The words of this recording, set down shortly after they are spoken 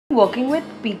Working with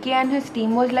PK and his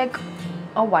team was like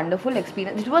a wonderful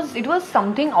experience. It was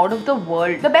something out of the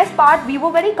world. The best part, we were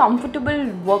very comfortable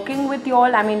working with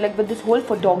y'all. I mean, like with this whole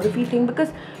photography thing,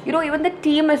 because you know, even the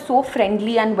team is so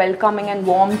friendly and welcoming and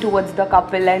warm towards the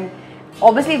couple. And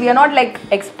obviously we are not like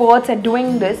experts at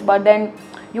doing this, but then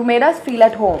you made us feel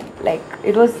at home. Like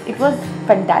it was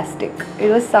fantastic. It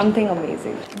was something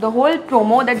amazing. The whole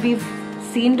promo that we've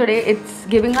seen today, it's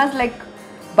giving us like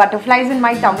butterflies in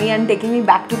my tummy and taking me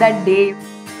back to that day.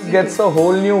 Gets a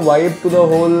whole new vibe to the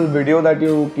whole video that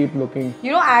you keep looking.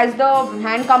 You know, as the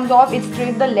hand comes off, it's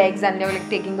straight the legs and they're like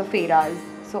taking the feras.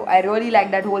 So I really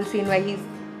like that whole scene where he's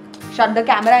shut the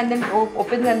camera and then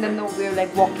opens, and then we're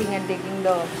like walking and taking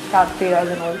the start feras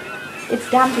and all.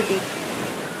 It's damn pretty.